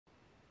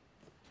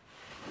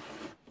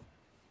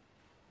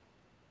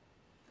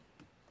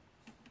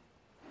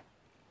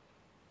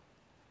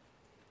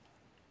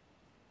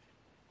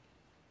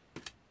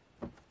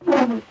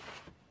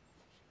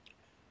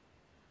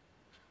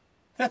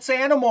That's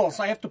animals.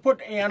 I have to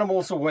put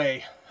animals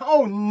away.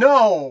 Oh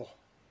no!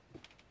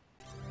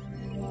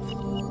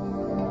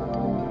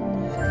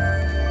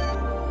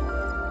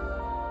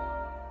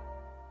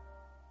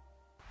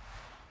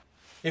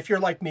 If you're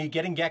like me,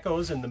 getting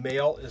geckos in the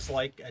mail is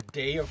like a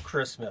day of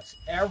Christmas.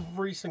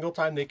 Every single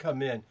time they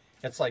come in,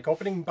 it's like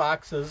opening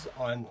boxes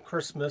on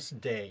Christmas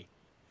Day.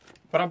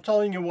 But I'm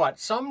telling you what,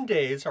 some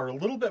days are a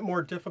little bit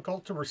more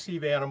difficult to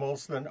receive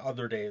animals than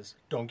other days.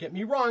 Don't get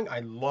me wrong,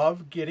 I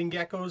love getting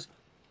geckos,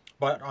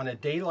 but on a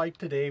day like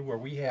today where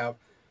we have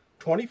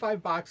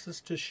 25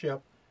 boxes to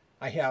ship,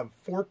 I have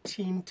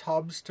 14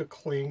 tubs to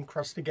clean,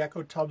 crusty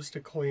gecko tubs to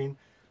clean,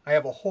 I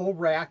have a whole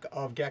rack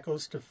of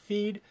geckos to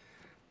feed,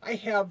 I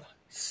have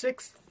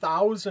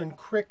 6,000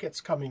 crickets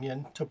coming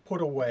in to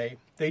put away.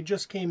 They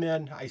just came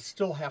in, I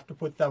still have to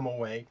put them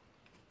away.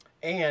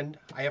 And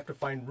I have to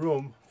find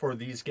room for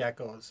these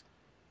geckos.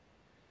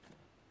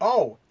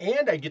 Oh,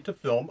 and I get to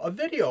film a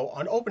video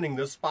on opening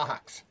this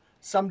box.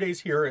 Some days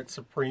here at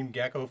Supreme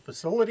Gecko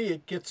facility,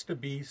 it gets to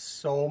be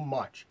so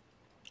much.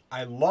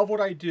 I love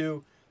what I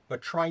do,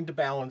 but trying to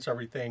balance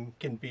everything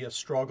can be a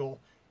struggle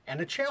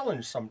and a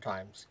challenge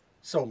sometimes.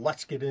 So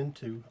let's get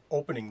into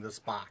opening this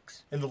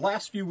box. In the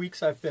last few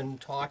weeks, I've been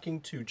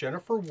talking to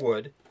Jennifer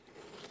Wood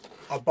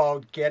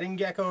about getting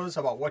geckos,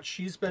 about what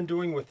she's been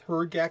doing with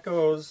her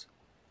geckos,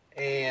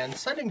 and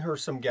sending her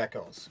some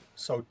geckos.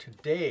 So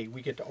today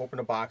we get to open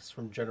a box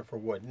from Jennifer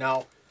Wood.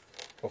 Now,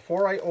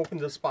 before I open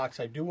this box,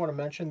 I do want to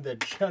mention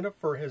that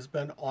Jennifer has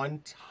been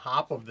on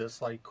top of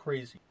this like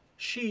crazy.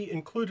 She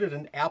included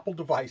an Apple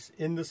device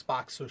in this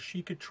box so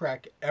she could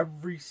track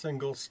every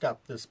single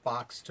step this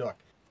box took.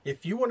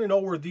 If you want to know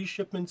where these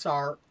shipments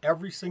are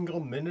every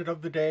single minute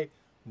of the day,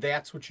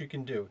 that's what you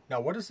can do.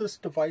 Now, what is this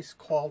device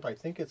called? I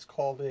think it's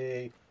called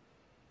a,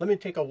 let me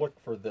take a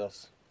look for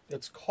this.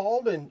 It's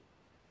called an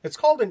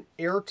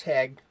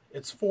AirTag.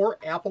 It's for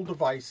Apple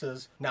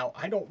devices. Now,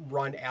 I don't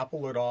run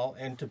Apple at all,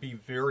 and to be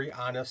very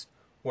honest,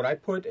 when I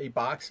put a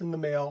box in the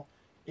mail,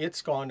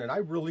 it's gone, and I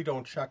really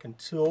don't check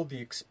until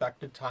the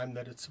expected time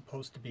that it's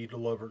supposed to be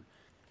delivered.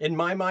 In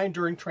my mind,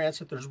 during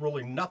transit, there's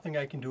really nothing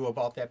I can do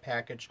about that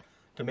package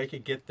to make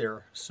it get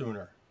there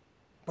sooner.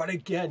 But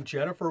again,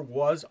 Jennifer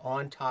was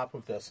on top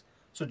of this.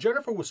 So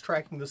Jennifer was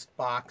tracking this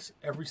box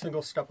every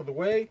single step of the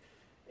way,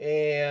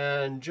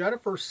 and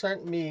Jennifer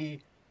sent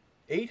me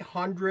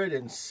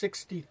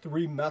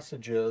 863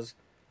 messages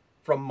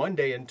from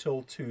Monday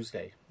until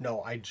Tuesday.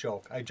 No, I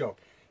joke.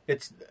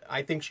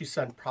 I think she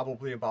sent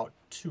probably about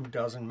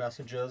 24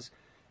 messages,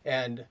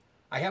 and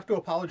I have to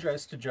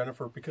apologize to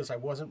Jennifer because I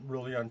wasn't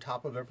really on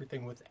top of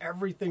everything with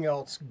everything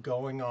else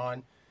going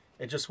on.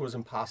 It just was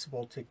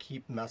impossible to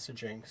keep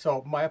messaging.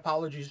 So my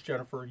apologies,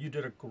 Jennifer. You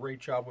did a great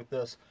job with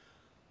this.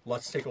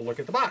 Let's take a look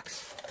at the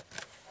box.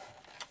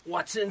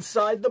 What's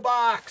inside the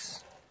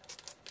box?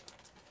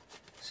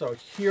 So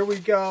here we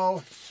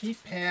go.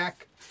 Heat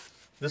pack.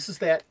 This is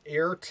that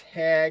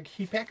AirTag.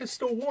 Heat pack is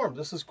still warm.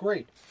 This is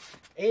great.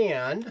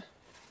 And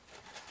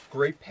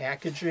great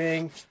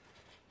packaging.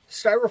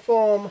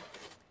 Styrofoam.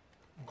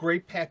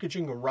 Great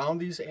packaging around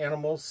these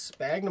animals.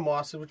 Sphagnum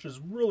moss, which is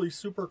really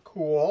super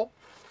cool.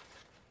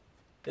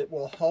 It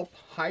will help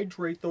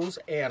hydrate those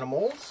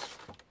animals.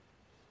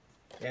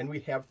 And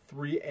we have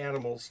 3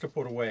 animals to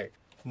put away.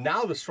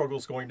 Now the struggle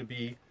is going to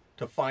be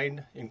to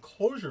find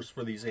enclosures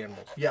for these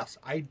animals. Yes,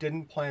 I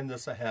didn't plan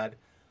this ahead.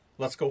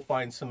 Let's go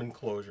find some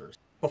enclosures.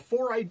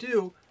 Before I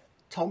do,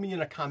 tell me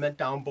in a comment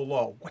down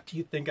below, what do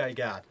you think I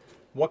got?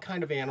 What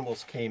kind of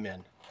animals came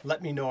in?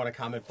 Let me know in a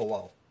comment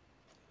below.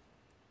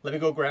 Let me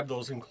go grab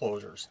those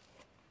enclosures.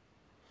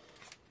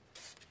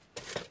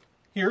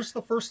 Here's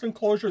the first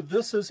enclosure.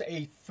 This is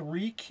a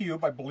 3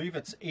 cube. I believe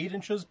it's 8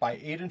 inches by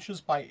 8 inches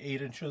by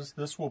 8 inches.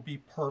 This will be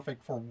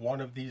perfect for one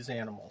of these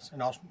animals.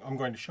 And I'm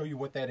going to show you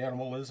what that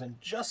animal is in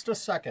just a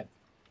second.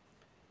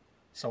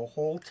 So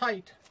hold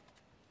tight.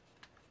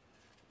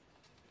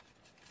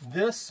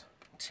 This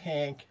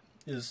tank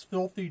is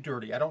filthy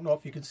dirty. I don't know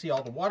if you can see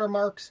all the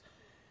watermarks.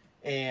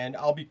 And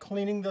I'll be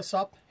cleaning this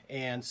up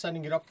and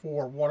sending it up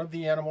for one of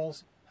the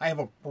animals. I have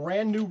a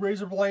brand new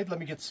razor blade. Let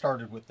me get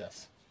started with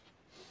this.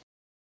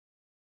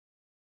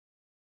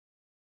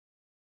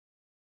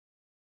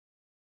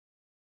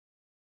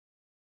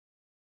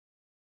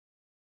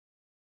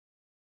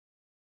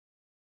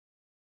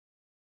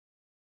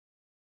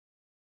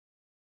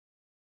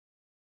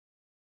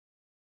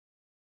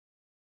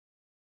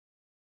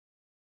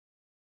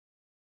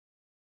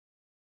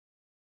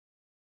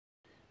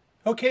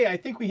 Okay, I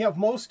think we have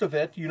most of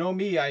it. You know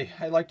me, I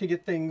like to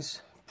get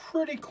things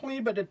pretty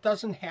clean, but it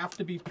doesn't have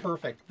to be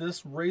perfect.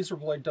 This razor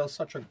blade does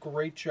such a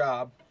great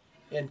job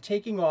in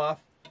taking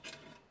off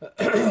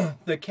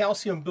the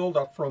calcium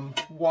buildup from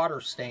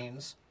water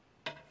stains.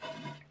 And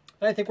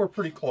I think we're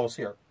pretty close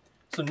here.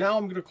 So now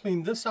I'm going to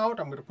clean this out.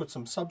 I'm going to put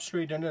some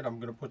substrate in it. I'm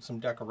going to put some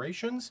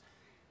decorations.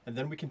 And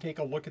then we can take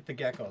a look at the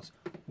geckos.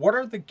 What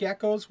are the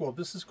geckos? Well,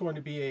 this is going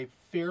to be a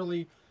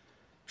fairly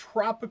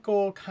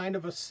tropical kind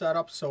of a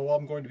setup, so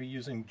I'm going to be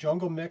using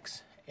jungle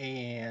mix,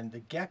 and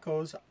the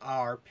geckos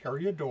are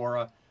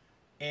Periodora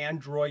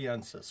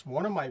androyensis,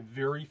 one of my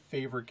very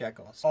favorite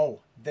geckos. Oh,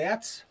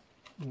 that's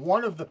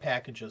one of the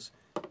packages.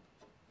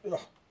 Ugh.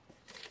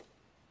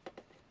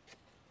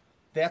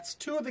 That's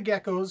two of the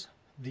geckos.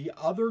 The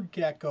other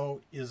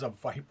gecko is a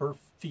viper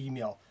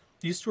female.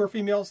 These two are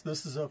females.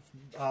 This is a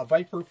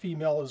viper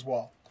female as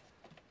well.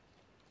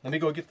 Let me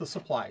go get the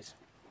supplies.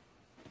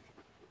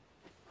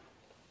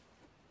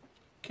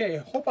 Okay, I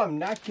hope I'm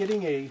not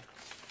getting a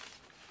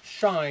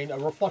shine, a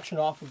reflection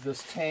off of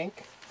this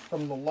tank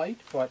from the light,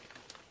 but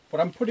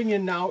what I'm putting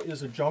in now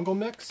is a jungle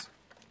mix.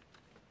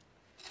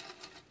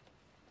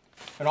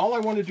 And all I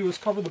want to do is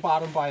cover the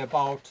bottom by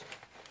about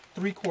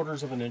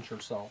 3/4 of an inch or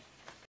so.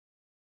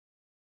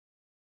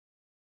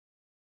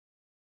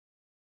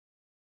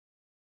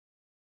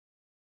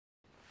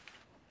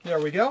 There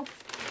we go.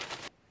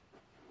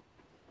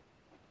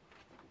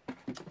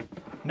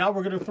 Now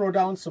we're going to throw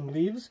down some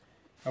leaves.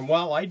 And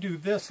while I do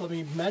this, let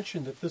me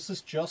mention that this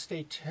is just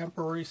a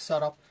temporary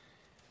setup.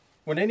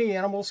 When any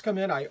animals come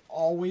in, I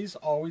always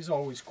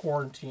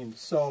quarantine.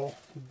 So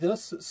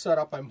this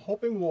setup I'm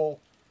hoping will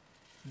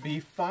be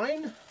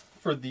fine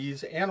for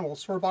these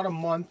animals for about a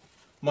month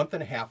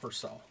and a half or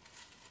so.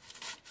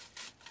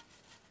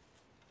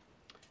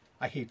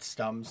 I hate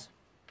stems.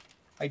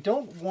 I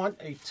don't want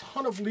a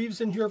ton of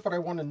leaves in here, but I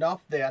want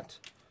enough that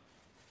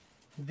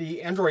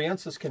the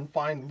androyensis can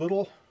find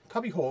little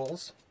cubby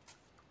holes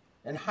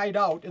and hide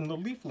out in the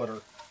leaf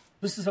litter.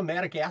 This is a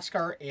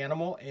Madagascar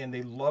animal and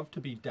they love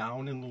to be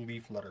down in the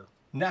leaf litter.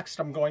 Next,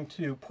 I'm going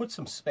to put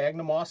some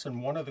sphagnum moss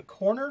in one of the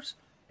corners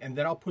and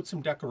then I'll put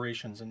some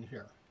decorations in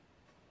here.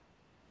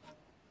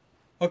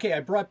 Okay,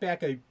 I brought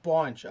back a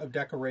bunch of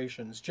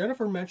decorations.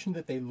 Jennifer mentioned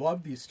that they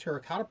love these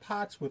terracotta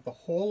pots with the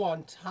hole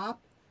on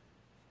top,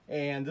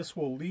 and this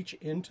will leach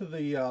into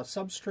the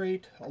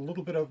substrate, a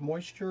little bit of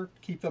moisture,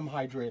 keep them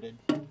hydrated.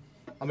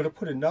 I'm going to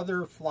put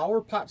another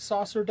flower pot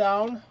saucer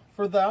down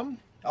for them.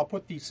 I'll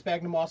put the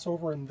sphagnum moss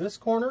over in this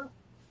corner.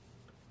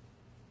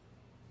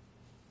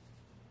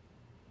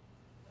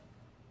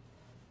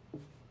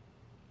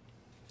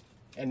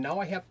 And now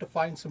I have to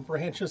find some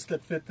branches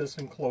that fit this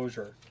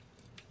enclosure.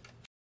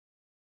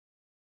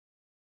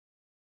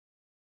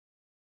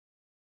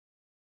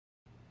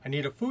 I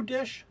need a food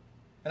dish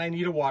and I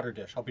need a water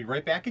dish. I'll be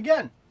right back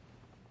again.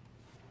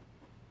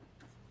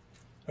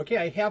 Okay,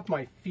 I have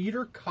my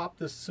feeder cup.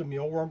 This is a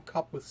mealworm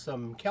cup with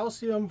some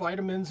calcium,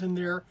 vitamins in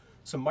there,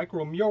 some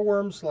micro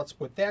mealworms. Let's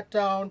put that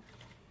down.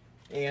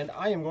 And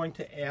I am going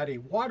to add a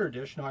water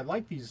dish. Now I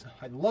like these,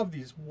 I love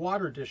these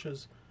water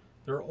dishes.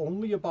 They're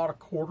only about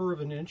 1/4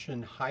 of an inch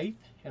in height,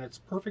 and it's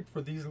perfect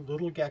for these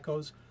little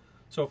geckos.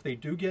 So if they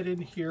do get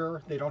in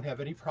here, they don't have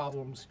any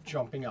problems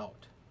jumping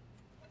out.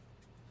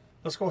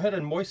 Let's go ahead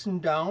and moisten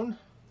down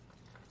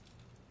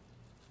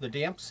the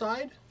damp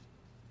side.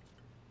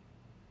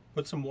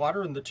 Put some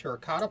water in the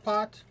terracotta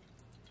pot.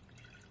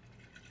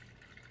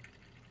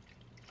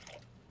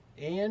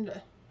 And,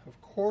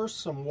 of course,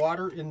 some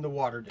water in the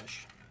water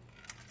dish.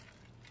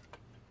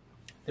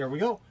 There we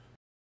go.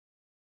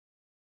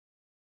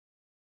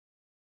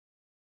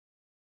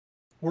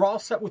 We're all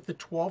set with the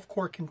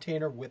 12-quart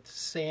container with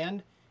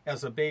sand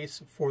as a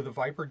base for the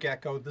viper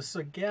gecko. This is,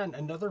 again,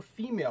 another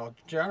female.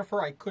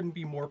 Jennifer, I couldn't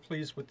be more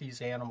pleased with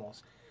these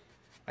animals.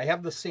 I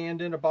have the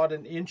sand in about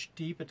 1 inch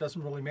deep. It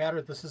doesn't really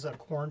matter. This is a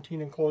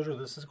quarantine enclosure.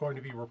 This is going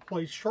to be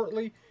replaced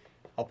shortly.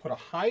 I'll put a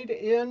hide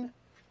in.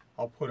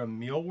 I'll put a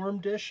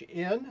mealworm dish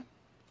in.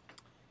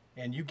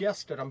 And you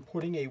guessed it, I'm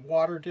putting a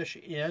water dish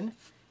in.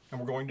 And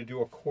we're going to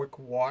do a quick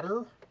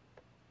water.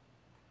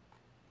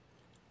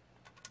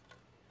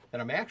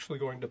 And I'm actually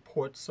going to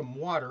put some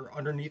water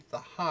underneath the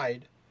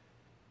hide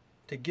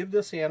to give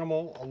this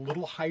animal a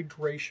little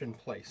hydration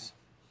place.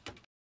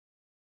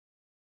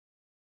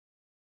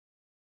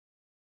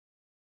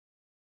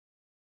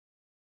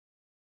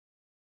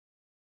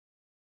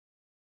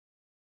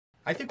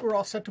 I think we're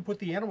all set to put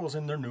the animals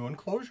in their new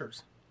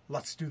enclosures.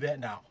 Let's do that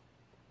now.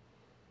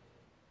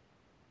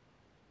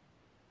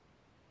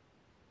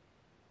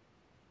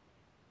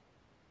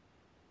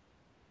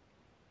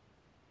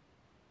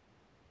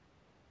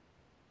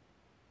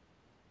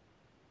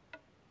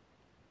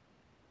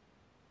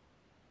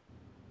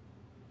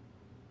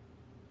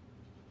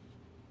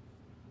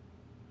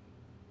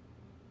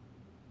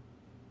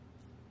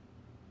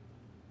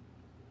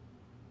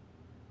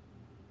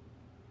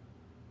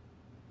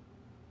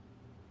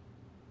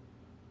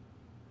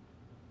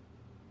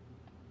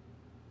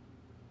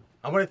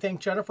 I want to thank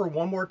Jennifer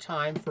one more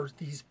time for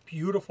these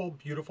beautiful,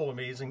 beautiful,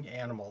 amazing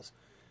animals.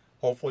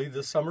 Hopefully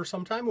this summer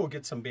sometime we'll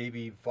get some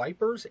baby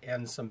vipers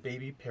and some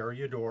baby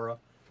Periodora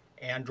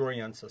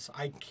androyensis.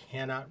 I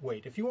cannot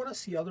wait. If you want to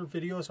see other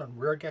videos on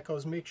rare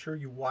geckos, make sure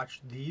you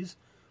watch these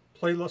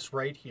playlists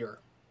right here.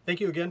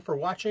 Thank you again for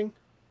watching.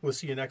 We'll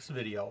see you next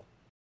video.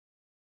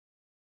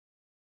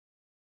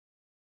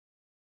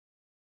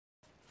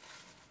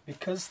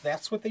 Because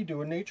that's what they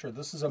do in nature.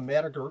 This is a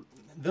Madagascar.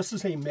 This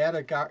is a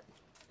Madagascar.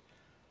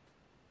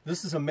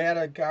 This is a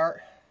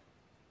Madagascar.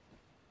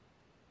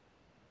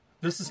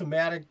 This is a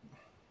Madagascar.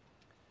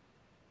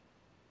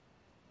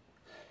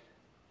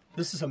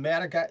 This is a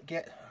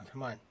Madagascar.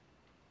 Come on.